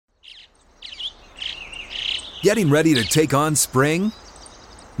Getting ready to take on spring?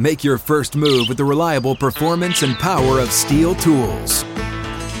 Make your first move with the reliable performance and power of Steel tools.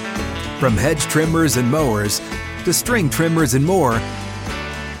 From hedge trimmers and mowers to string trimmers and more,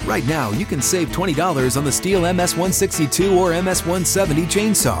 right now you can save $20 on the Steel MS-162 or MS-170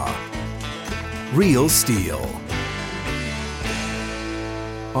 chainsaw. Real Steel.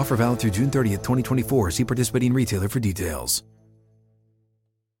 Offer valid through June 30th, 2024. See participating retailer for details.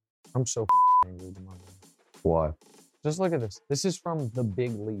 I'm so angry tomorrow. Why? Just look at this. This is from The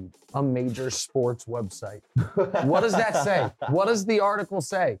Big Lead, a major sports website. What does that say? What does the article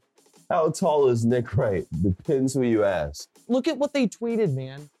say? How tall is Nick Wright? Depends who you ask. Look at what they tweeted,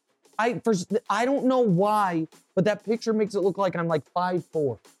 man. I don't know why, but that picture makes it look like I'm like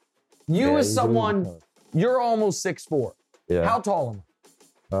 5'4". You as someone, you're almost 6'4". Yeah. How tall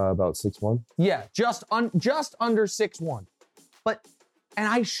am I? About 6'1". Yeah, just under 6'1". And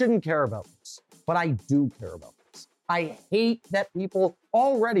I shouldn't care about this, but I do care about this. I hate that people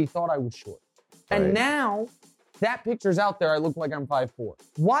already thought I was short. Right. And now that picture's out there, I look like I'm 5'4".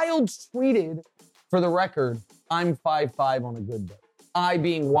 Wilds tweeted, for the record, I'm 5'5" on a good day. I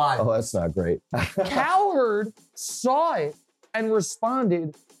being Wild. Oh, that's not great. Cowherd saw it and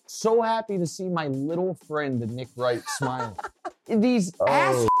responded, so happy to see my little friend Nick Wright smiling. These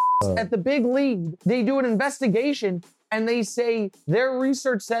assholes at The Big Lead, they do an investigation and they say their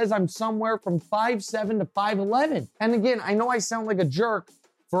research says I'm somewhere from 5'7" to 5'11". And again, I know I sound like a jerk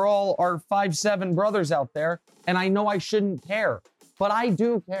for all our 5'7" brothers out there, and I know I shouldn't care, but I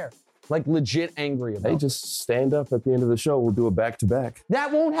do care. Like legit angry about it. Hey, just stand up at the end of the show. We'll do a back-to-back.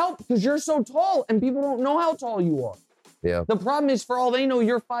 That won't help because you're so tall and people don't know how tall you are. Yeah. The problem is, for all they know,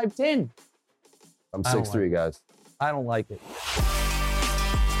 you're 5'10". I'm 6'3", guys. I don't like it.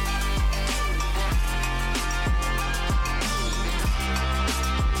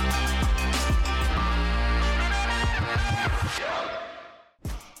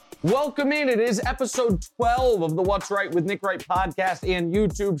 Welcome in. It is episode 12 of the What's Right with Nick Wright podcast and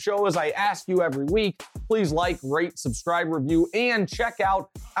YouTube show. As I ask you every week, please like, rate, subscribe, review, and check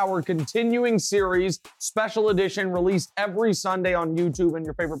out our continuing series, special edition, released every Sunday on YouTube and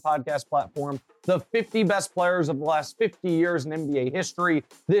your favorite podcast platform, the 50 best players of the last 50 years in NBA history.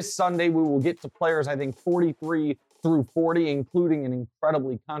 This Sunday, we will get to players, I think, 43 through 40, including an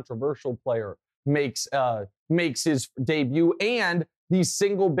incredibly controversial player makes his debut, and the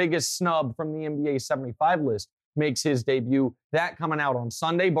single biggest snub from the NBA 75 list makes his debut. That coming out on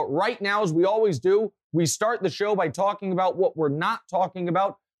Sunday. But right now, as we always do, we start the show by talking about what we're not talking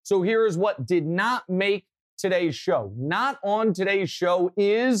about. So here is what did not make today's show. Not on today's show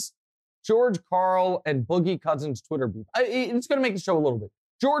is George Karl and Boogie Cousins' Twitter beef. It's going to make the show a little bit.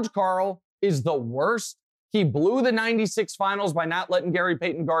 George Karl is the worst. He blew the 96 finals by not letting Gary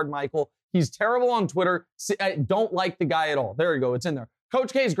Payton guard Michael. He's terrible on Twitter. I don't like the guy at all. There you go. It's in there.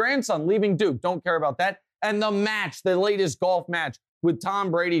 Coach K's grandson leaving Duke. Don't care about that. And the match, the latest golf match with Tom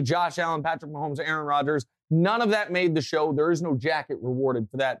Brady, Josh Allen, Patrick Mahomes, Aaron Rodgers. None of that made the show. There is no jacket rewarded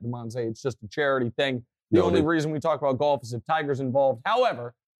for that, Demonze. It's just a charity thing. The only reason we talk about golf is if Tiger's involved.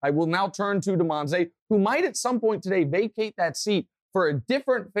 However, I will now turn to Demonze, who might at some point today vacate that seat for a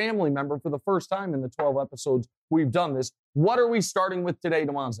different family member for the first time in the 12 episodes we've done this. What are we starting with today,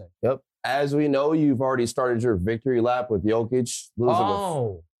 Demonze? Yep. As we know, you've already started your victory lap with Jokić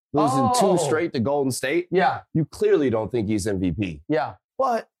losing 2 straight to Golden State. Yeah. You clearly don't think he's MVP. Yeah.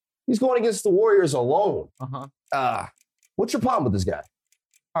 But he's going against the Warriors alone. Uh-huh. What's your problem with this guy?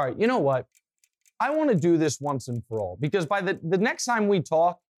 All right, you know what? I want to do this once and for all, because by the next time we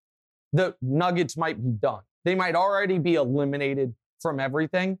talk, the Nuggets might be done. They might already be eliminated from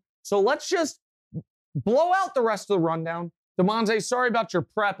everything. So let's just blow out the rest of the rundown. Demonze, sorry about your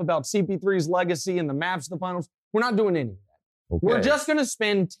prep about CP3's legacy and the Mavs in the finals. We're not doing any of that. Okay. We're just going to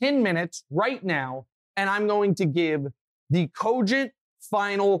spend 10 minutes right now, and I'm going to give the cogent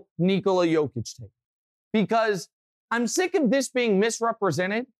final Nikola Jokić take. Because I'm sick of this being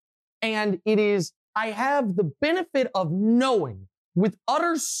misrepresented, and I have the benefit of knowing with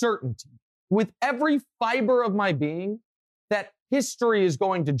utter certainty, with every fiber of my being, that history is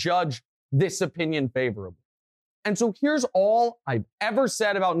going to judge this opinion favorably. And so here's all I've ever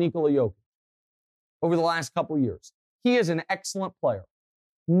said about Nikola Jokić over the last couple years. He is an excellent player.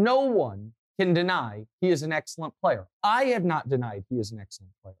 No one can deny he is an excellent player. I have not denied he is an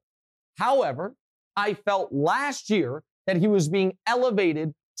excellent player. However, I felt last year that he was being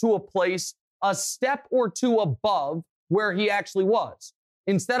elevated to a place a step or two above where he actually was.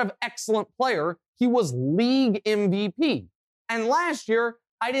 Instead of excellent player, he was league MVP. And last year,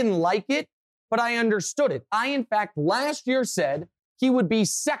 I didn't like it, but I understood it. I, in fact, last year said he would be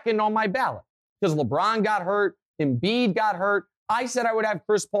second on my ballot because LeBron got hurt, Embiid got hurt. I said I would have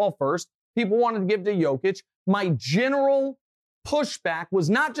Chris Paul first. People wanted to give to Jokic. My general pushback was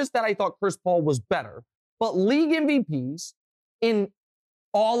not just that I thought Chris Paul was better, but league MVPs in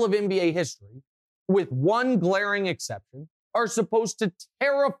all of NBA history, with one glaring exception, are supposed to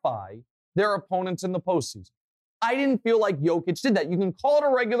terrify their opponents in the postseason. I didn't feel like Jokic did that. You can call it a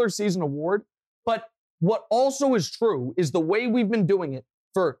regular season award, but what also is true is the way we've been doing it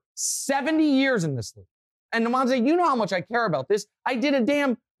for 70 years in this league. And Namanze, you know how much I care about this. I did a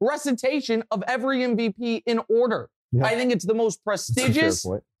damn recitation of every MVP in order. Yeah. I think it's the most prestigious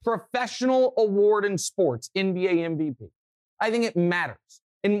professional award in sports, NBA MVP. I think it matters.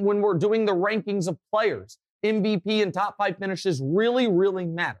 And when we're doing the rankings of players, MVP and top 5 finishes really, really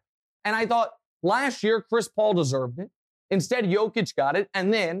matter. And I thought last year, Chris Paul deserved it. Instead, Jokic got it.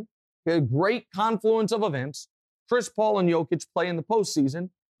 And then a great confluence of events. Chris Paul and Jokic play in the postseason.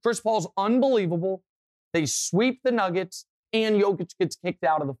 Chris Paul's unbelievable. They sweep the Nuggets, and Jokic gets kicked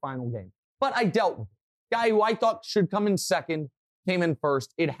out of the final game. But I dealt with it. Guy who I thought should come in second came in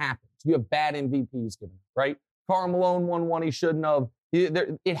first. It happens. You have bad MVPs given, right? Karl Malone won one he shouldn't have.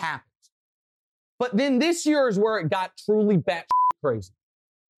 It happens. But then this year is where it got truly batshit crazy.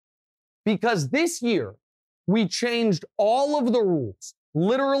 Because this year, we changed all of the rules,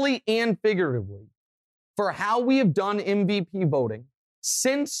 literally and figuratively, for how we have done MVP voting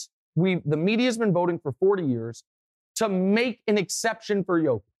since the media's been voting for 40 years to make an exception for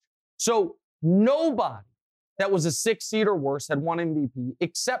Jokic. So nobody that was a 6 seed or worse had won MVP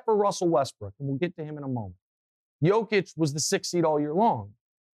except for Russell Westbrook, and we'll get to him in a moment. Jokic was the 6 seed all year long,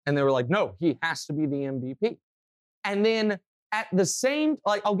 and they were like, no, he has to be the MVP. And then at the same,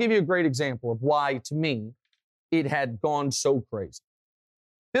 I'll give you a great example of why, to me, it had gone so crazy.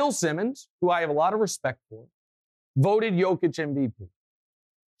 Bill Simmons, who I have a lot of respect for, voted Jokic MVP.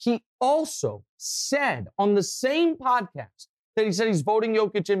 He also said on the same podcast that he said he's voting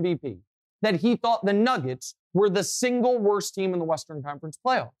Jokic MVP, that he thought the Nuggets were the single worst team in the Western Conference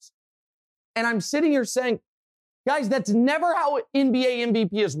playoffs. And I'm sitting here saying, guys, that's never how NBA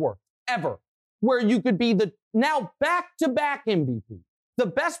MVP has worked, ever. Where you could be the now back-to-back MVP, the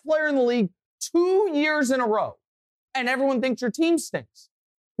best player in the league 2 years in a row, and everyone thinks your team stinks.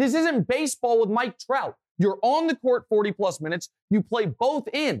 This isn't baseball with Mike Trout. You're on the court 40-plus minutes. You play both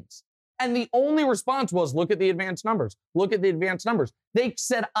ends. And the only response was, look at the advanced numbers. Look at the advanced numbers. They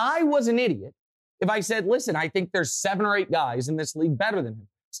said I was an idiot if I said, listen, I think there's 7 or 8 guys in this league better than him.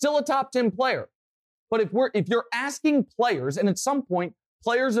 Still a top 10 player. But if you're asking players, and at some point,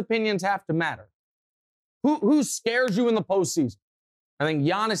 players' opinions have to matter. Who scares you in the postseason? I think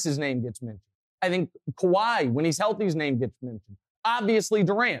Giannis's name gets mentioned. I think Kawhi, when he's healthy, his name gets mentioned. Obviously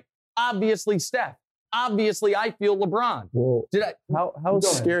Durant. Obviously Steph. Obviously, I feel LeBron. Well, how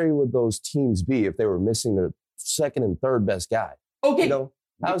scary would those teams be if they were missing their second and third best guy? Okay. You know,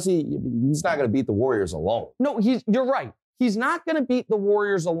 he's not going to beat the Warriors alone. No, you're right. He's not going to beat the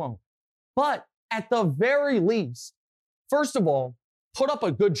Warriors alone. But at the very least, first of all, put up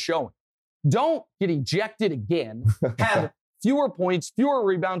a good showing. Don't get ejected again. Have fewer points, fewer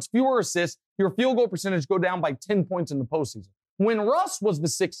rebounds, fewer assists. Your field goal percentage go down by 10 points in the postseason. When Russ was the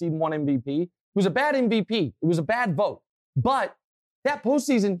 6 seed and won MVP, it was a bad MVP. It was a bad vote. But that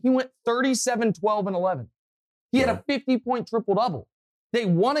postseason, he went 37, 12, and 11. He had a 50-point triple-double. They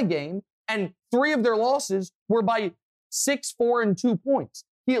won a game, and 3 of their losses were by 6, 4, and 2 points.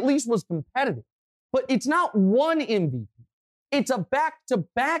 He at least was competitive. But it's not one MVP. It's a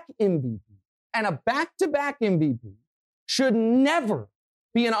back-to-back MVP. And a back-to-back MVP should never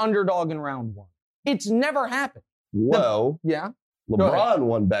be an underdog in round 1. It's never happened. Well, LeBron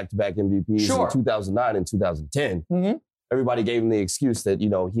won back-to-back MVPs in 2009 and 2010. Mm-hmm. Everybody gave him the excuse that, he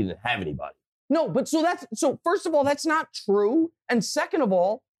didn't have anybody. No, but so first of all, that's not true. And second of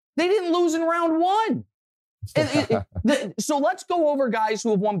all, they didn't lose in round 1. So let's go over guys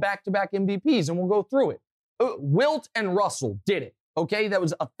who have won back-to-back MVPs, and we'll go through it. Wilt and Russell did it, okay? That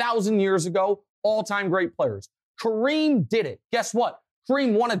was 1,000 years ago, all-time great players. Kareem did it. Guess what?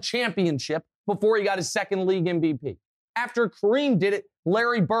 Kareem won a championship before he got his second league MVP. After Kareem did it,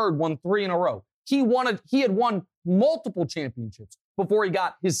 Larry Bird won 3 in a row. He had won multiple championships before he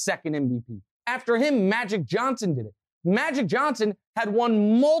got his second MVP. After him, Magic Johnson did it. Magic Johnson had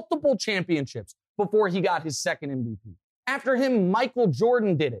won multiple championships before he got his second MVP. After him, Michael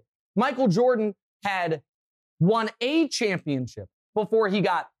Jordan did it. Michael Jordan had won a championship before he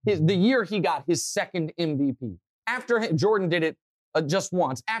got the year he got his second MVP. After him, Jordan did it just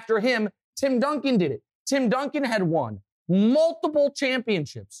once. After him, Tim Duncan did it. Tim Duncan had won multiple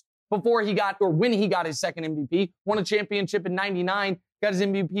championships before he got, or when he got his second MVP, won a championship in 99, got his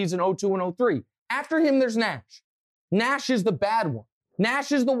MVPs in 02 and 03. After him, there's Nash. Nash is the bad one.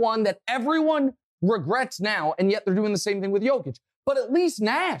 Nash is the one that everyone regrets now, and yet they're doing the same thing with Jokic. But at least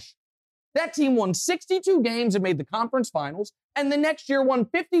Nash, that team won 62 games and made the conference finals, and the next year won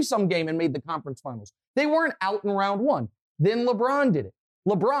 50-some game and made the conference finals. They weren't out in round one. Then LeBron did it.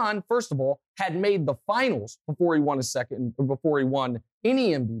 LeBron, first of all, had made the finals before he won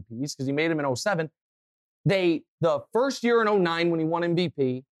any MVPs, because he made them in 07. The first year in 09 when he won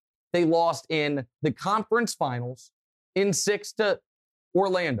MVP, they lost in the conference finals in 6 to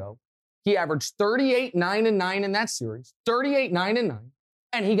Orlando. He averaged 38, 9, and 9 in that series, 38, 9, and 9,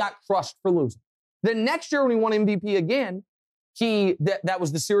 and he got crushed for losing. The next year when he won MVP again, that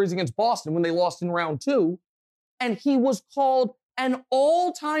was the series against Boston when they lost in round 2, and he was called an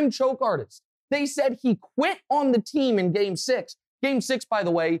all-time choke artist. They said he quit on the team in Game 6. Game 6, by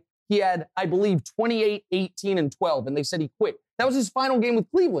the way, he had, I believe, 28, 18, and 12, and they said he quit. That was his final game with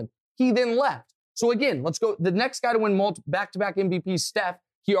Cleveland. He then left. So again, let's go. The next guy to win back-to-back MVPs, Steph.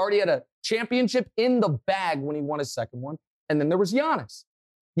 He already had a championship in the bag when he won his second one. And then there was Giannis.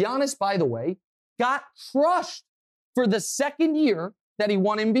 Giannis, by the way, got crushed for the second year that he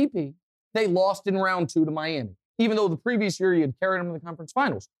won MVP. They lost in round 2 to Miami, even though the previous year he had carried them to the conference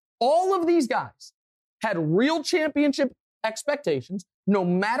finals. All of these guys had real championship expectations, no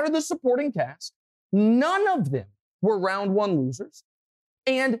matter the supporting cast. None of them were round 1 losers.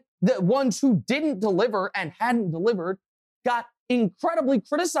 And the ones who didn't deliver and hadn't delivered got incredibly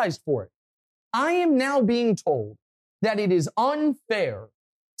criticized for it. I am now being told that it is unfair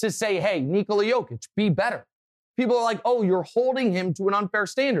to say, hey, Nikola Jokic, be better. People are like, oh, you're holding him to an unfair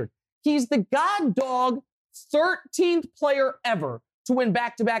standard. He's the god dog 13th player ever to win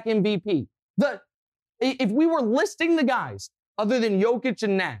back-to-back MVP. If we were listing the guys other than Jokic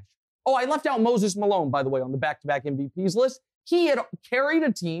and Nash, I left out Moses Malone, by the way, on the back-to-back MVPs list. He had carried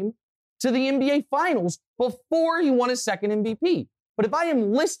a team to the NBA Finals before he won his second MVP. But if I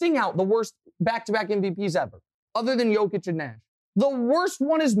am listing out the worst back-to-back MVPs ever, other than Jokic and Nash, the worst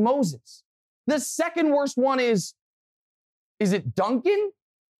one is Moses. The second worst one is it Duncan?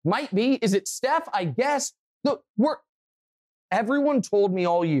 Might be. Is it Steph? I guess. Everyone told me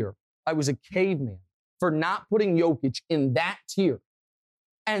all year I was a caveman for not putting Jokic in that tier.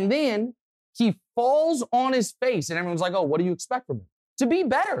 And then he falls on his face and everyone's like, oh, what do you expect from him? To be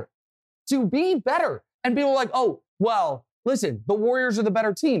better. To be better. And people are like, oh, well, listen, the Warriors are the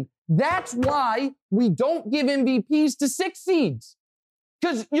better team. That's why we don't give MVPs to 6 seeds.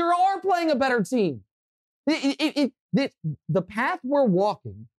 Because you are playing a better team. The path we're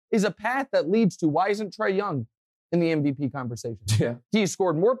walking is a path that leads to, why isn't Trae Young in the MVP conversation? Yeah. He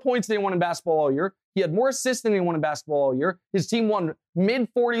scored more points than he won in basketball all year. He had more assists than he won in basketball all year. His team won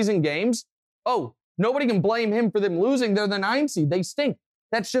mid-40s in games. Oh, nobody can blame him for them losing. They're the 9 seed. They stink.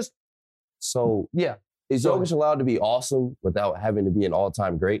 That's just... So, yeah. Is Jokic allowed to be awesome without having to be an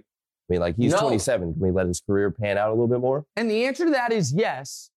all-time great? I mean, like, he's 27. Can we let his career pan out a little bit more? And the answer to that is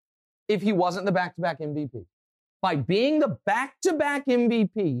yes, if he wasn't the back-to-back MVP. By being the back-to-back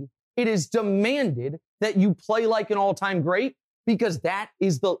MVP, it is demanded that you play like an all-time great, because that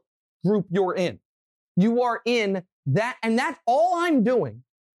is the group you're in. You are in that, and that's all I'm doing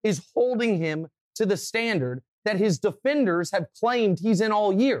is holding him to the standard that his defenders have claimed he's in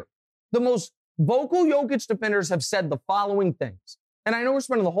all year. The most vocal Jokic defenders have said the following things. And I know we're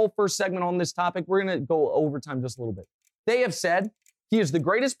spending the whole first segment on this topic. We're going to go overtime just a little bit. They have said he is the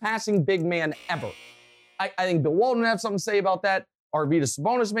greatest passing big man ever. I think Bill Walton have something to say about that. Arvydas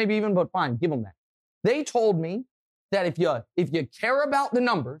Sabonis maybe even, but fine, give him that. They told me that if you care about the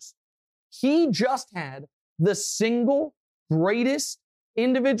numbers, he just had the single greatest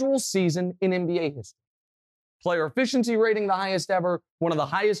individual season in NBA history. Player efficiency rating, the highest ever, one of the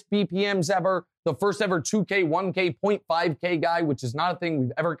highest BPMs ever, the first ever 2K, 1K, 0.5K guy, which is not a thing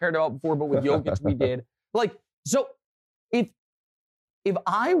we've ever cared about before, but with Jokic we did. Like, so if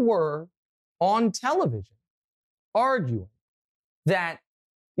I were on television arguing that,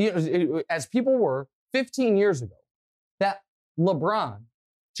 as people were 15 years ago, that LeBron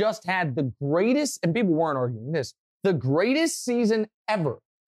just had the greatest, and people weren't arguing this, the greatest season ever,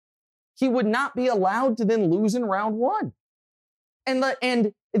 he would not be allowed to then lose in round 1.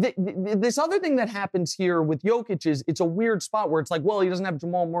 And this other thing that happens here with Jokic is it's a weird spot where it's like, well, he doesn't have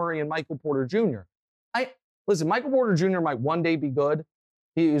Jamal Murray and Michael Porter Jr. Listen, Michael Porter Jr. might one day be good.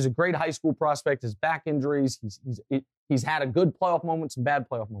 He was a great high school prospect. His back injuries, he's had a good playoff moments and bad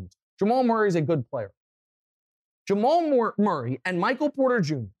playoff moments. Jamal Murray is a good player. Jamal Murray and Michael Porter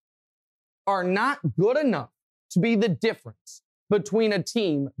Jr. are not good enough to be the difference between a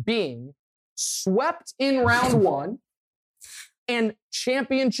team being swept in round 1 and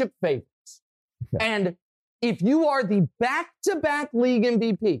championship favorites. And if you are the back-to-back league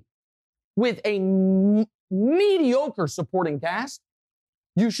MVP with a mediocre supporting cast,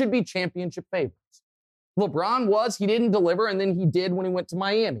 you should be championship favorites. LeBron was, he didn't deliver, and then he did when he went to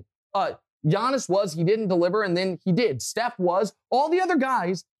Miami. Giannis was, he didn't deliver, and then he did. Steph was, all the other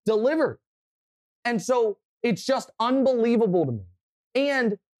guys delivered. And so it's just unbelievable to me.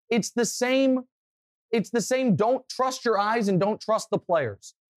 And it's the same don't trust your eyes and don't trust the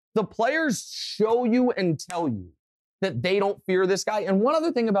players. The players show you and tell you that they don't fear this guy. And one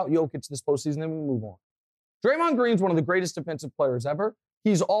other thing about Jokic this postseason, then we move on. Draymond Green's one of the greatest defensive players ever.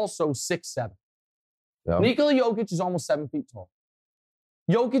 He's also 6'7". Yeah. Nikola Jokic is almost 7 feet tall.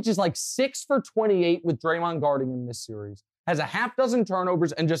 Jokic is like 6 for 28 with Draymond guarding him this series, has a half dozen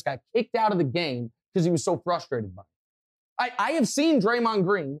turnovers, and just got kicked out of the game because he was so frustrated by it. I have seen Draymond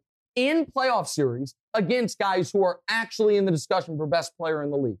Green in playoff series against guys who are actually in the discussion for best player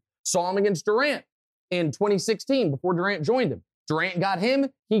in the league. Saw him against Durant in 2016 before Durant joined him. Durant got him,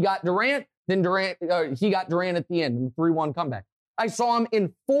 he got Durant, then he got Durant at the end in the 3-1 comeback. I saw him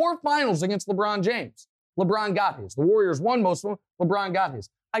in 4 finals against LeBron James. LeBron got his. The Warriors won most of them. LeBron got his.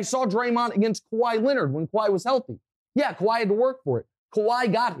 I saw Draymond against Kawhi Leonard when Kawhi was healthy. Yeah, Kawhi had to work for it.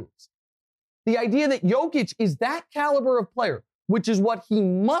 Kawhi got his. The idea that Jokic is that caliber of player, which is what he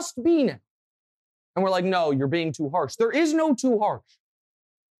must be now. And we're like, no, you're being too harsh. There is no too harsh.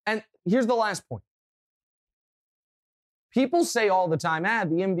 And here's the last point. People say all the time,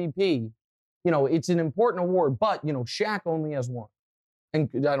 the MVP, it's an important award, but, Shaq only has one. And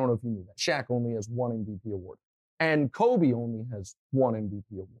I don't know if you knew that. Shaq only has one MVP award. And Kobe only has one MVP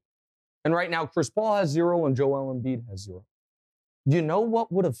award. And right now, Chris Paul has 0 and Joel Embiid has 0. You know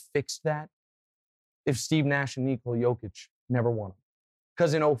what would have fixed that? If Steve Nash and Nikola Jokic never won it.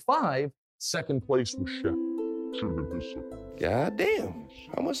 Because in 2005, second place was Shaq. God damn.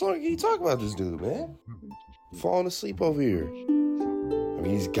 How much longer can you talk about this dude, man? Falling asleep over here. I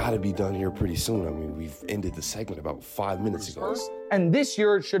mean, he's got to be done here pretty soon. I mean, we've ended the segment about 5 minutes ago. And this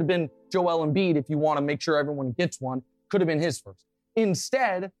year, it should have been Joel Embiid, if you want to make sure everyone gets one. Could have been his first.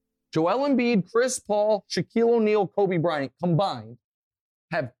 Instead, Joel Embiid, Chris Paul, Shaquille O'Neal, Kobe Bryant combined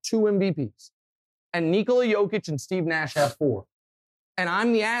have 2 MVPs. And Nikola Jokic and Steve Nash have 4. And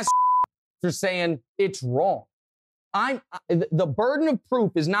I'm the ass for saying it's wrong. The burden of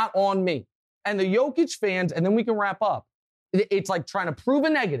proof is not on me. And the Jokic fans, and then we can wrap up. It's like trying to prove a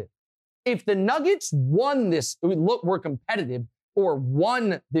negative. If the Nuggets won this, were competitive, or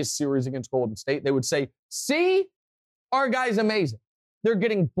won this series against Golden State, they would say, see, our guy's amazing. They're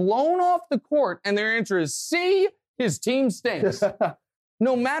getting blown off the court, and their answer is, see, his team stinks.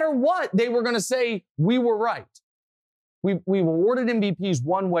 No matter what, they were going to say, we were right. We've awarded MVPs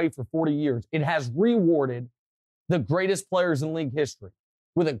one way for 40 years. It has rewarded the greatest players in league history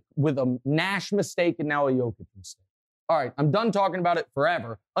with a Nash mistake and now a Jokic mistake. All right, I'm done talking about it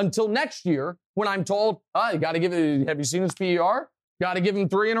forever. Until next year, when I'm told, you got to give it, have you seen his PER? Got to give him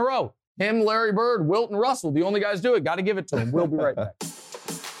 3 in a row. Him, Larry Bird, Wilt, and Russell, the only guys do it. Got to give it to him. We'll be right back.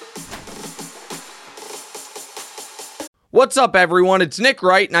 What's up, everyone? It's Nick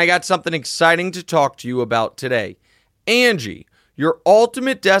Wright, and I got something exciting to talk to you about today. Angie, your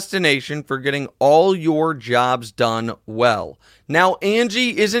ultimate destination for getting all your jobs done well. Now,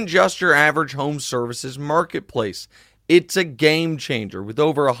 Angie isn't just your average home services marketplace. It's a game changer with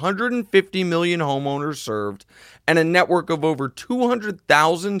over 150 million homeowners served and a network of over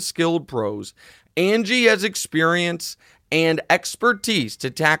 200,000 skilled pros. Angie has experience and expertise to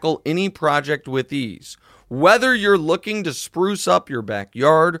tackle any project with ease. Whether you're looking to spruce up your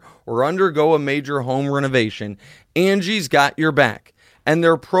backyard or undergo a major home renovation, Angie's got your back. And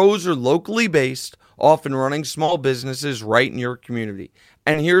their pros are locally based, often running small businesses right in your community.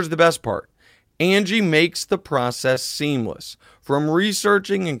 And here's the best part. Angie makes the process seamless. From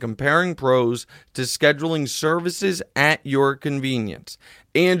researching and comparing pros to scheduling services at your convenience.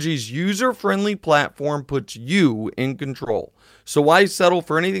 Angie's user-friendly platform puts you in control. So why settle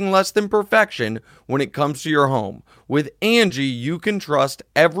for anything less than perfection when it comes to your home? With Angie, you can trust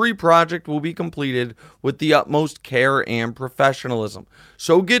every project will be completed with the utmost care and professionalism.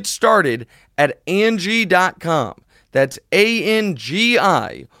 So get started at Angie.com. That's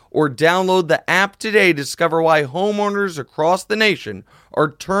ANGI, or download the app today to discover why homeowners across the nation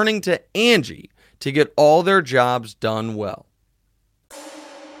are turning to Angie to get all their jobs done well.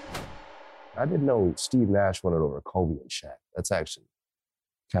 I didn't know Steve Nash won it over Kobe and Shaq. That's actually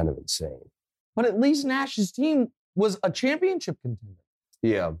kind of insane. But at least Nash's team was a championship contender.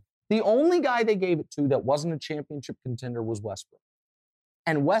 Yeah. The only guy they gave it to that wasn't a championship contender was Westbrook.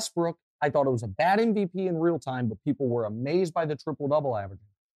 And Westbrook, I thought it was a bad MVP in real time, but people were amazed by the triple-double averaging.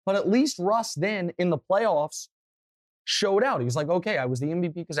 But at least Russ then in the playoffs showed out. He was like, okay, I was the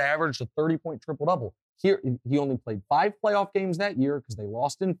MVP because I averaged a 30-point triple-double. Here, he only played 5 playoff games that year because they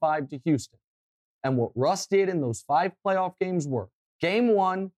lost in 5 to Houston. And what Russ did in those 5 playoff games were, game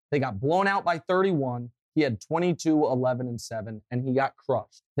 1, they got blown out by 31. He had 22, 11, and 7, and he got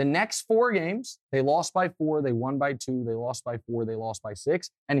crushed. The next 4 games, they lost by 4, they won by 2, they lost by 4, they lost by 6.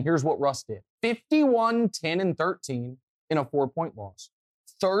 And here's what Russ did. 51, 10, and 13 in a 4-point loss.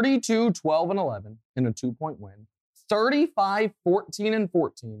 32, 12, and 11 in a 2-point win. 35, 14, and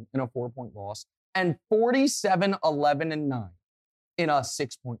 14 in a 4-point loss. And 47, 11, and 9 in a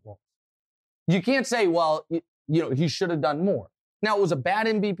 6-point loss. You can't say, well, he should have done more. Now, it was a bad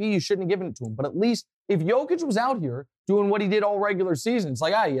MVP. You shouldn't have given it to him. But at least if Jokic was out here doing what he did all regular season, it's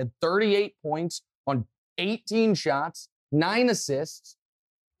like, he had 38 points on 18 shots, 9 assists,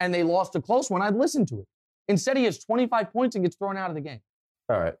 and they lost a close one, I'd listen to it. Instead, he has 25 points and gets thrown out of the game.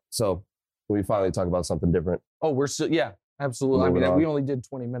 All right. So we finally talk about something different. Oh, yeah, absolutely. Moving on. We only did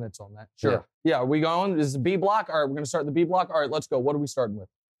 20 minutes on that. Sure. Yeah, are we going? This is the B block? All right, we're going to start the B block. All right, let's go. What are we starting with?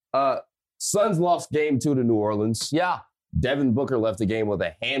 Suns lost game 2 to New Orleans. Yeah. Devin Booker left the game with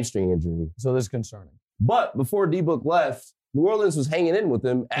a hamstring injury. So this is concerning. But before D-Book left, New Orleans was hanging in with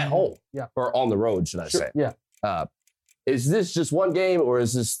him at home. Yeah. Or on the road, should I say. Yeah. Is this just one game, or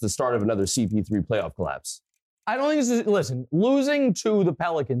is this the start of another CP3 playoff collapse? I don't think this is, listen, losing to the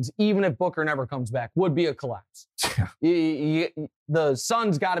Pelicans, even if Booker never comes back, would be a collapse. The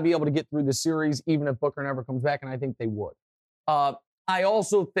Suns got to be able to get through the series, even if Booker never comes back, and I think they would. I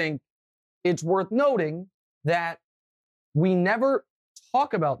also think it's worth noting that we never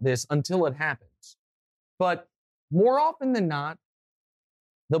talk about this until it happens. But more often than not,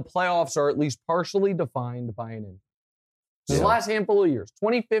 the playoffs are at least partially defined by an injury. This is the last handful of years.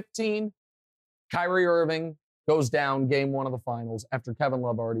 2015, Kyrie Irving goes down game 1 of the finals after Kevin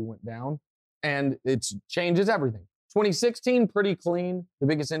Love already went down, and it changes everything. 2016, pretty clean. The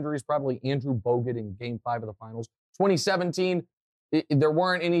biggest injury is probably Andrew Bogut in game 5 of the finals. 2017, there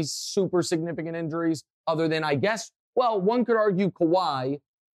weren't any super significant injuries other than, I guess, well, one could argue Kawhi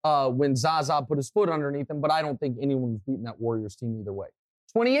when Zaza put his foot underneath him, but I don't think anyone was beating that Warriors team either way.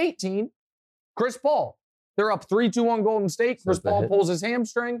 2018, Chris Paul. They're up 3-2 on Golden State. Chris Paul pulls his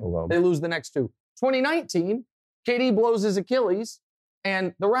hamstring. They lose the next 2. 2019, KD blows his Achilles,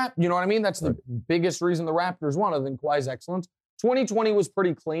 and you know what I mean? That's the biggest reason the Raptors won, other than Kawhi's excellence. 2020 was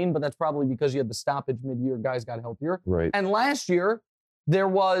pretty clean, but that's probably because you had the stoppage mid-year. Guys got healthier. Right. And last year, there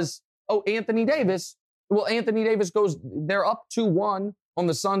was, Anthony Davis. Well, Anthony Davis they're up 2-1 on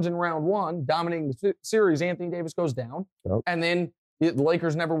the Suns in round 1, dominating the series. Anthony Davis goes down. Yep. And then the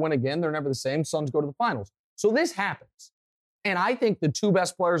Lakers never win again. They're never the same. Suns go to the finals. So this happens. And I think the 2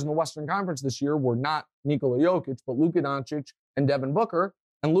 best players in the Western Conference this year were not Nikola Jokic, but Luka Doncic and Devin Booker.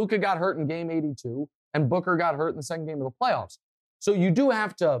 And Luka got hurt in game 82, and Booker got hurt in the second game of the playoffs. So you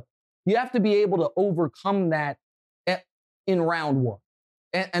have to be able to overcome that in round 1.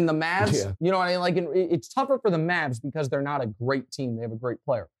 And the Mavs, you know what I mean? Like, it's tougher for the Mavs because they're not a great team. They have a great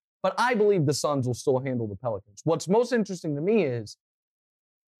player. But I believe the Suns will still handle the Pelicans. What's most interesting to me is,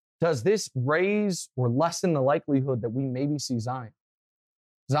 does this raise or lessen the likelihood that we maybe see Zion?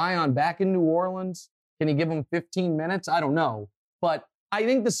 Zion back in New Orleans? Can he give him 15 minutes? I don't know. But I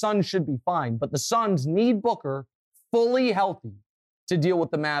think the Suns should be fine. But the Suns need Booker fully healthy to deal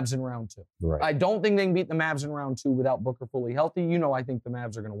with the Mavs in round 2. Right. I don't think they can beat the Mavs in round 2 without Booker fully healthy. I think the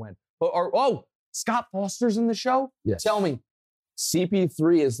Mavs are going to win. But Scott Foster's in the show? Yes. Tell me.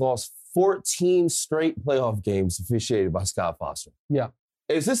 CP3 has lost 14 straight playoff games officiated by Scott Foster. Yeah.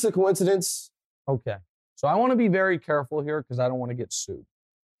 Is this a coincidence? Okay. So I want to be very careful here because I don't want to get sued.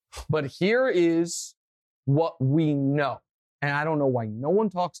 But here is what we know. And I don't know why no one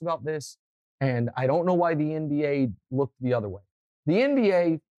talks about this. And I don't know why the NBA looked the other way. The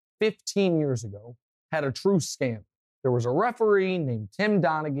NBA 15 years ago had a true scandal. There was a referee named Tim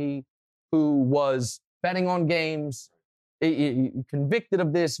Donaghy who was betting on games, convicted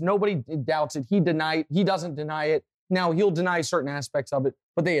of this. Nobody doubts it. He doesn't deny it. Now, he'll deny certain aspects of it,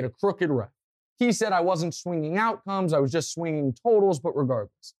 but they had a crooked ref. He said, I wasn't swinging outcomes. I was just swinging totals, but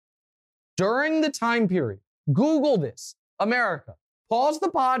regardless. During the time period, Google this, America. Pause the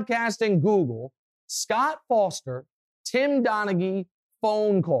podcast and Google Scott Foster, Tim Donaghy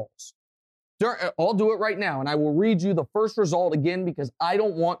phone calls. I'll do it right now, and I will read you the first result again because I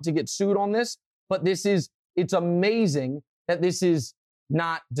don't want to get sued on this, but it's amazing that this is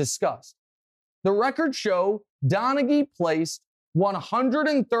not discussed. The records show Donaghy placed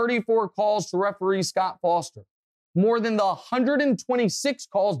 134 calls to referee Scott Foster, more than the 126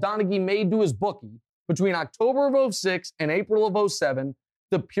 calls Donaghy made to his bookie between October of 06 and April of 07,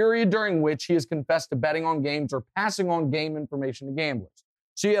 the period during which he has confessed to betting on games or passing on game information to gamblers.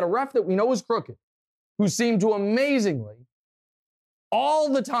 So you had a ref that we know is crooked, who seemed to amazingly,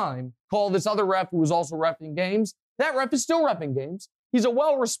 all the time, call this other ref who was also reffing games. That ref is still reffing games. He's a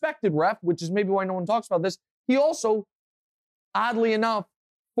well-respected ref, which is maybe why no one talks about this. He also, oddly enough,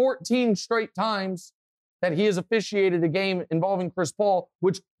 14 straight times that he has officiated a game involving Chris Paul,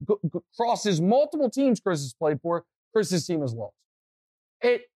 which crosses multiple teams Chris has played for. Chris's team has lost.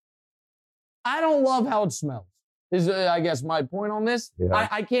 I don't love how it smells, is I guess my point on this. Yeah.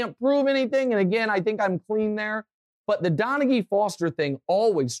 I can't prove anything, and again, I think I'm clean there. But the Donaghy Foster thing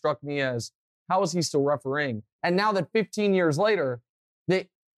always struck me as, how is he still refereeing? And now that 15 years later,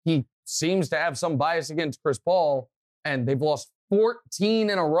 he seems to have some bias against Chris Paul, and they've lost 14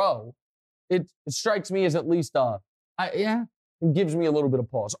 in a row. It strikes me as at least, it gives me a little bit of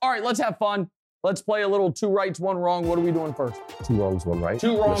pause. All right, let's have fun. Let's play a little 2 rights, 1 wrong. What are we doing first? 2 wrongs, 1 right.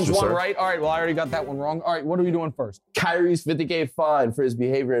 2 wrongs, Mr. 1 Sir. Right. All right, well, I already got that one wrong. All right, what are we doing first? Kyrie's $50K fine for his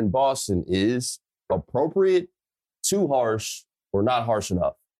behavior in Boston is appropriate, too harsh, or not harsh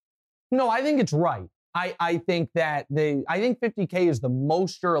enough? No, I think it's right. I think that I think $50K is the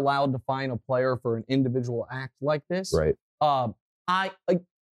most you're allowed to fine a player for an individual act like this. Right.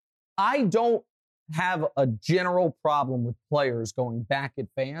 I don't have a general problem with players going back at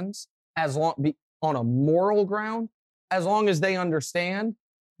fans on a moral ground, as long as they understand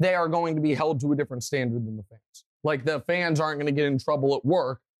they are going to be held to a different standard than the fans. Like, the fans aren't going to get in trouble at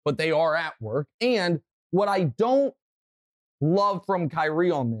work, but they are at work. And what I don't love from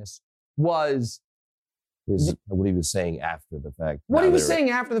Kyrie on this was what he was saying after the fact. What he was saying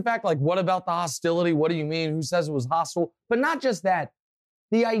after the fact, like, what about the hostility? What do you mean? Who says it was hostile? But not just that.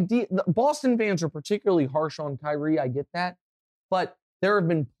 The Boston fans are particularly harsh on Kyrie. I get that. But there have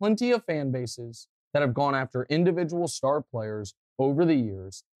been plenty of fan bases that have gone after individual star players over the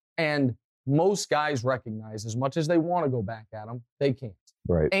years. And most guys recognize, as much as they want to go back at them, they can't.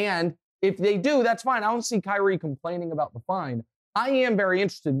 Right. And if they do, that's fine. I don't see Kyrie complaining about the fine. I am very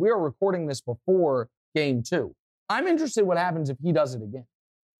interested. We are recording this before Game 2. I'm interested what happens if he does it again.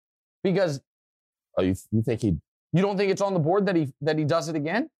 Because you think he? You don't think it's on the board that he does it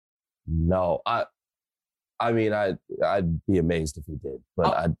again? No, I mean, I'd be amazed if he did,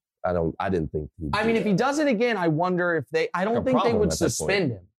 but I didn't think he. I mean, if he does it again, I wonder if they. I don't think they would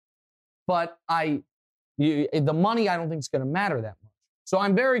suspend him, but the money I don't think is going to matter that much. So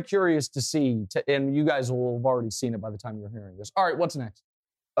I'm very curious to see, and you guys will have already seen it by the time you're hearing this. All right, what's next?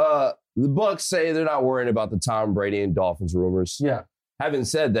 The Bucks say they're not worrying about the Tom Brady and Dolphins rumors. Yeah. Having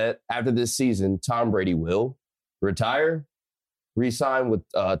said that, after this season, Tom Brady will retire, re-sign with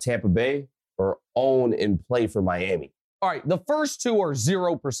Tampa Bay, or own and play for Miami. All right, the first two are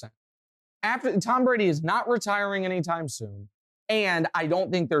 0%. After Tom Brady is not retiring anytime soon, and I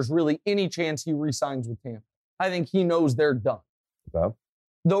don't think there's really any chance he re-signs with Tampa. I think he knows they're done. Okay.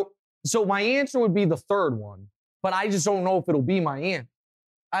 So my answer would be the third one, but I just don't know if it'll be Miami.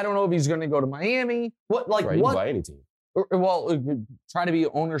 I don't know if he's going to go to Miami. What? Right, you can buy any team. Try to be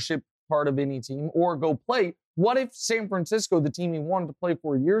ownership part of any team or go play. What if San Francisco, the team he wanted to play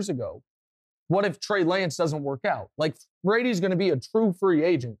for years ago, what if Trey Lance doesn't work out? Like, Brady's going to be a true free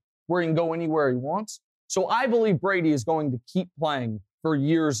agent where he can go anywhere he wants. So I believe Brady is going to keep playing for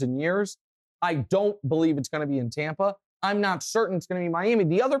years and years. I don't believe it's going to be in Tampa. I'm not certain it's going to be Miami.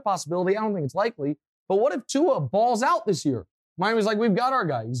 The other possibility, I don't think it's likely, but what if Tua balls out this year? Miami's like, we've got our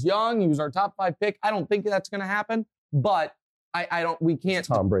guy. He's young. He was our top 5 pick. I don't think that's going to happen, but we can't. It's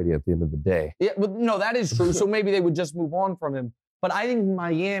Tom Brady at the end of the day. Yeah, but no, that is true. So maybe they would just move on from him. But I think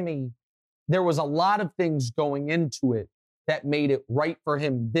Miami, there was a lot of things going into it that made it right for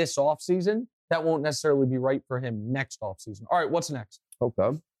him this offseason that won't necessarily be right for him next offseason. All right, what's next?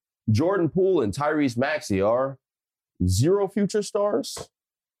 Okay. Jordan Poole and Tyrese Maxey are 0 future stars,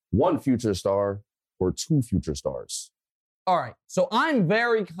 1 future star, or 2 future stars. All right, so I'm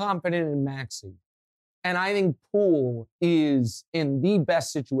very confident in Maxey, and I think Poole is in the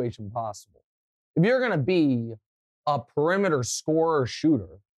best situation possible. If you're going to be a perimeter scorer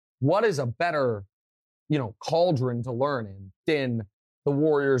shooter, what is a better, cauldron to learn in than the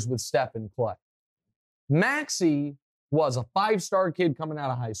Warriors with Steph and Clay? Maxey was a 5-star kid coming out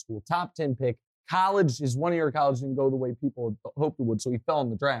of high school, top 10 pick. College, his 1-year college didn't go the way people hoped it would, so he fell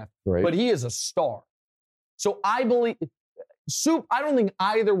in the draft. Right. But he is a star. So I believe... I don't think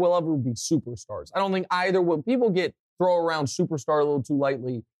either will ever be superstars. I don't think either will. People throw around superstar a little too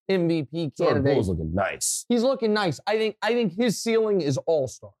lightly. MVP candidate. Pool's looking nice. He's looking nice. I think his ceiling is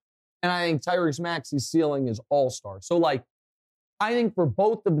all-star. And I think Tyrese Maxey's ceiling is all-star. So, I think for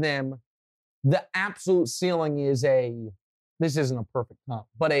both of them, the absolute ceiling is a, this isn't a perfect comp,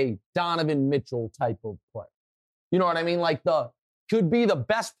 but a Donovan Mitchell type of player. You know what I mean? Like could be the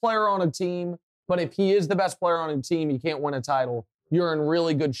best player on a team, but if he is the best player on a team, he can't win a title. You're in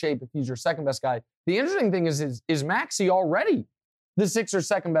really good shape if he's your second best guy. The interesting thing is Maxey already the Sixers'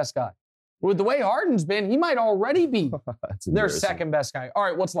 second best guy? With the way Harden's been, he might already be their second best guy. All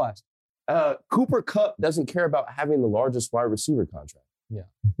right, what's last? Cooper Kupp doesn't care about having the largest wide receiver contract.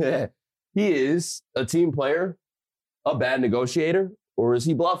 Yeah. He is a team player, a bad negotiator, or is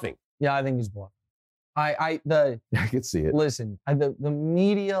he bluffing? Yeah, I think he's bluffing. I can see it. Listen, the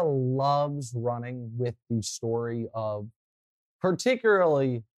media loves running with the story of,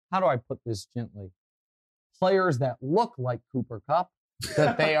 particularly, how do I put this gently? Players that look like Cooper Kupp,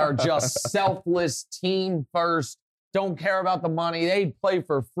 that they are just selfless, team first, don't care about the money. They'd play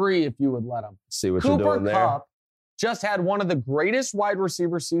for free if you would let them. See what you're doing there? Cooper Kupp just had one of the greatest wide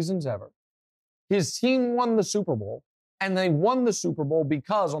receiver seasons ever. His team won the Super Bowl, and they won the Super Bowl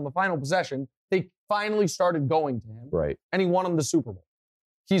because on the final possession, they finally started going to him. Right. And he won him the Super Bowl.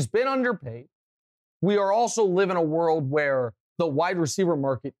 He's been underpaid. We are also live in a world where the wide receiver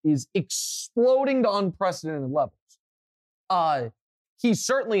market is exploding to unprecedented levels. He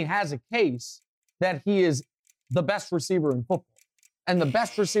certainly has a case that he is the best receiver in football. And the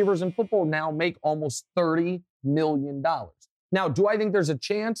best receivers in football now make almost $30 million. Now, do I think there's a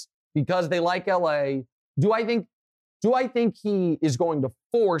chance because they like LA? Do I think he is going to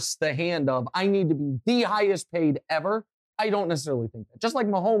force the hand of, I need to be the highest paid ever? I don't necessarily think that. Just like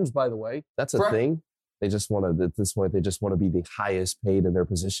Mahomes, by the way. That's a thing. They just want to, at this point, they just want to be the highest paid in their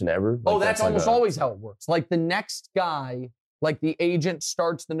position ever. Like that's almost always how it works. Like the next guy, like the agent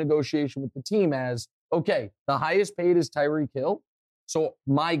starts the negotiation with the team as, okay, the highest paid is Tyreek Hill. So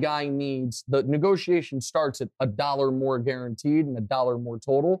my guy needs, the negotiation starts at $1 more guaranteed and $1 more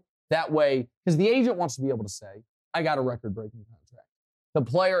total. That way, because the agent wants to be able to say, I got a record-breaking contract. The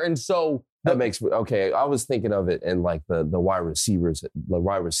player, and so that makes okay. I was thinking of it in like the wide receivers had,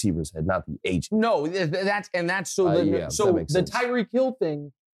 not the agent. No, that's so the Tyreek Hill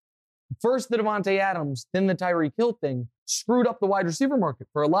thing. First the Devontae Adams, then the Tyreek Hill thing screwed up the wide receiver market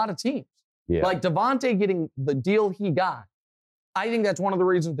for a lot of teams. Yeah. Like Devontae getting the deal he got. I think that's one of the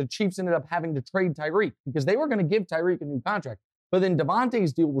reasons the Chiefs ended up having to trade Tyreek because they were going to give Tyreek a new contract. But then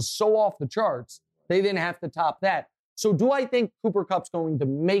Devontae's deal was so off the charts, they didn't have to top that. So do I think Cooper Kupp's going to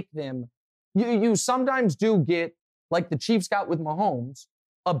make them? You sometimes do get, like the Chiefs got with Mahomes,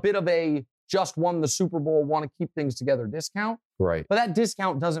 a bit of a just won the Super Bowl, want to keep things together discount. Right. But that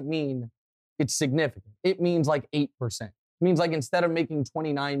discount doesn't mean it's significant. It means like 8%. It means like instead of making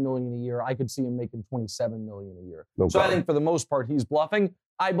 $29 million a year, I could see him making $27 million a year. Okay. So I think for the most part, he's bluffing.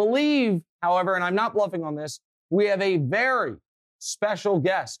 I believe, however, and I'm not bluffing on this, we have a very special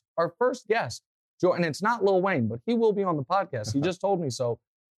guest, our first guest. And it's not Lil Wayne, but he will be on the podcast. He just told me so.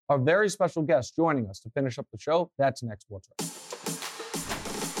 Our very special guest joining us to finish up the show. That's next. What's Up?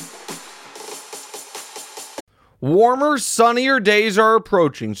 Warmer, sunnier days are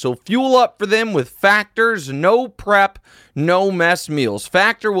approaching, so fuel up for them with Factor's no prep, no mess meals.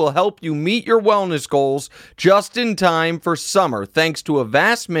 Factor will help you meet your wellness goals just in time for summer, thanks to a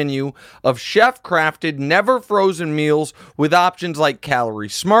vast menu of chef-crafted, never-frozen meals with options like Calorie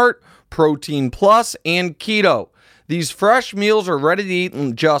Smart, Protein Plus, and Keto. These fresh meals are ready to eat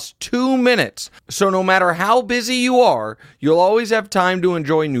in just 2 minutes. So no matter how busy you are, you'll always have time to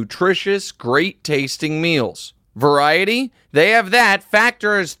enjoy nutritious, great-tasting meals. Variety? They have that.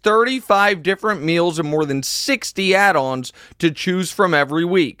 Factor has 35 different meals and more than 60 add-ons to choose from every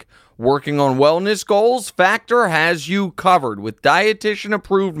week. Working on wellness goals? Factor has you covered with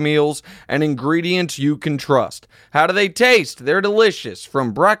dietitian-approved meals and ingredients you can trust. How do they taste? They're delicious.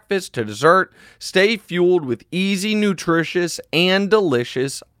 From breakfast to dessert, stay fueled with easy, nutritious, and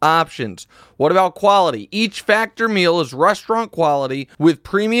delicious options. What about quality? Each Factor meal is restaurant quality with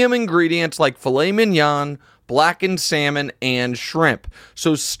premium ingredients like filet mignon, blackened salmon, and shrimp.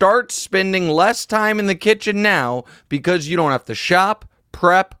 So start spending less time in the kitchen now because you don't have to shop,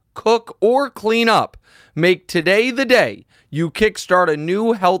 prep, cook, or clean up. Make today the day you kickstart a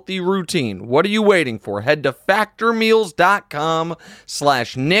new healthy routine. What are you waiting for? Head to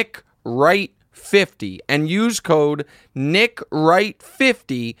factormeals.com/NickWright50 and use code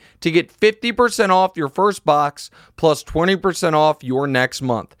NickWright50 to get 50% off your first box plus 20% off your next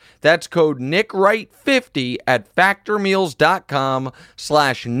month. That's code NickWright50 at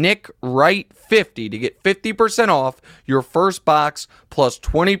factormeals.com/NickWright50 to get 50% off your first box plus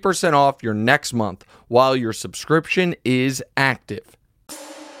 20% off your next month while your subscription is active.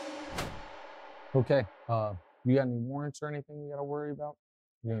 Okay. You got any warrants or anything we got to worry about?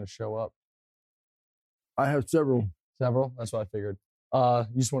 You're going to show up. I have several. Several? That's what I figured. You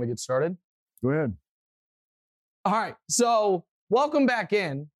just want to get started? Go ahead. All right. So welcome back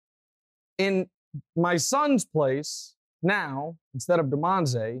in. In my son's place now, instead of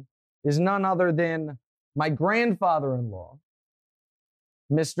DeMonze, is none other than my grandfather-in-law,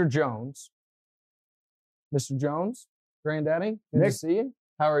 Mr. Jones. Mr. Jones, Granddaddy, good to see you.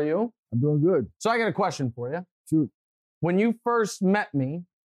 How are you? I'm doing good. So I got a question for you. Shoot. When you first met me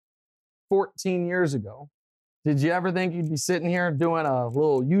 14 years ago, did you ever think you'd be sitting here doing a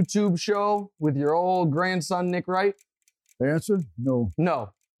little YouTube show with your old grandson, Nick Wright? The answer? No.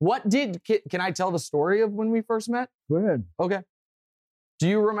 No. Can I tell the story of when we first met? Go ahead. Okay. Do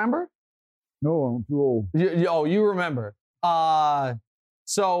you remember? No, I'm too old. You remember.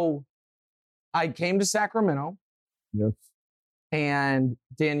 So I came to Sacramento. Yes. And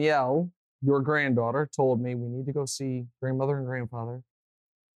Danielle, your granddaughter, told me we need to go see grandmother and grandfather.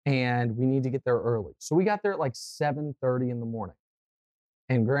 And we need to get there early. So we got there at like 7:30 in the morning.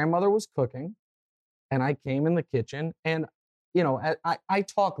 And grandmother was cooking. And I came in the kitchen. And, you know, I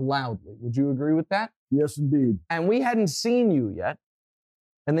talk loudly. Would you agree with that? Yes, indeed. And we hadn't seen you yet.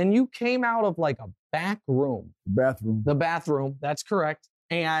 And then you came out of like a back room. The bathroom. That's correct.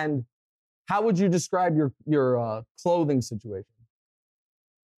 And how would you describe your clothing situation?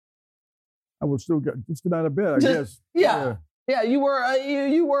 I would still just get out of bed, I guess. Yeah, you were,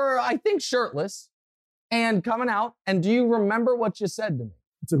 I think, shirtless and coming out. And do you remember what you said to me?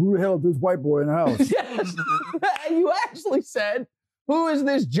 I said, who the hell is this white boy in the house? Yes. You actually said, who is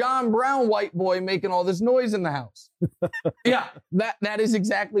this John Brown white boy making all this noise in the house? Yeah, that is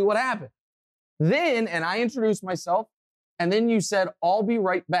exactly what happened. Then, and I introduced myself, and then you said, I'll be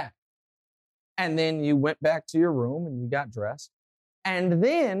right back. And then you went back to your room and you got dressed. And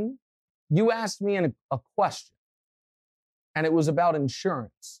then you asked me a question. And it was about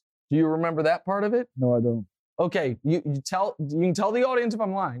insurance. Do you remember that part of it? No, I don't. Okay, you can tell the audience if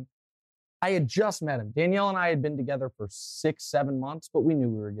I'm lying. I had just met him. Danielle and I had been together for 6-7 months, but we knew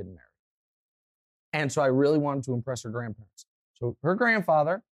we were getting married. And so I really wanted to impress her grandparents. So her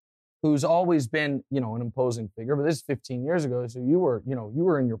grandfather, who's always been, an imposing figure, but this is 15 years ago. So you were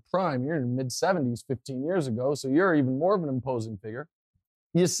in your prime. You're in your mid-70s 15 years ago. So you're even more of an imposing figure.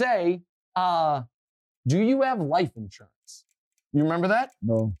 You say, do you have life insurance? You remember that?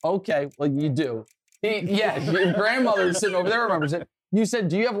 No. Okay, well, you do. Your grandmother sitting over there remembers it. You said,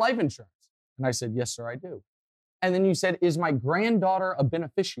 do you have life insurance? And I said, yes, sir, I do. And then you said, is my granddaughter a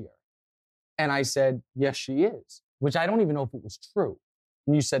beneficiary? And I said, yes, she is, which I don't even know if it was true.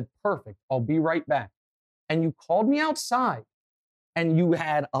 And you said, perfect, I'll be right back. And you called me outside. And you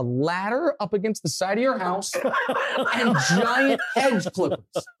had a ladder up against the side of your house and giant hedge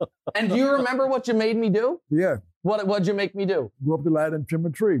clippers. And do you remember what you made me do? Yeah. What'd you make me do? Go up the ladder and trim a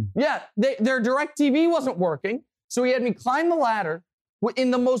tree. Yeah, their DirecTV wasn't working. So he had me climb the ladder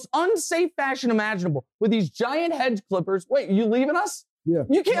in the most unsafe fashion imaginable with these giant hedge clippers. Wait, you leaving us? Yeah.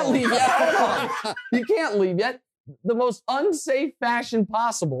 You can't leave yet. Hold on. You can't leave yet. The most unsafe fashion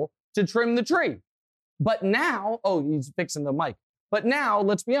possible to trim the tree. But now, he's fixing the mic. But now,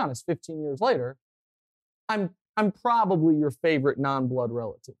 let's be honest, 15 years later, I'm probably your favorite non-blood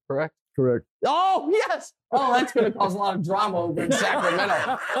relative, correct? Correct. Oh, yes. Oh, that's going to cause a lot of drama over in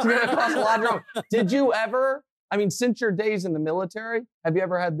Sacramento. It's going to cause a lot of drama. Did you ever, since your days in the military, have you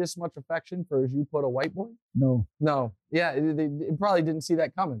ever had this much affection for, as you put, a white boy? No. No. Yeah, it probably didn't see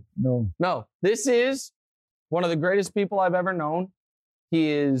that coming. No. This is one of the greatest people I've ever known. He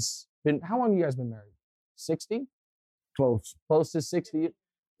has been, how long have you guys been married? 60? Close to 60.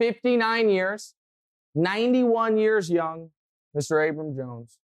 59 years. 91 years young. Mr. Abram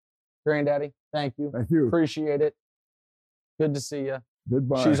Jones. Granddaddy, thank you. Thank you. Appreciate it. Good to see you.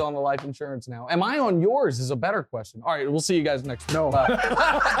 Goodbye. She's on the life insurance now. Am I on yours is a better question. All right, we'll see you guys next week. No.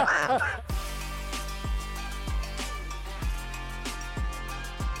 Bye.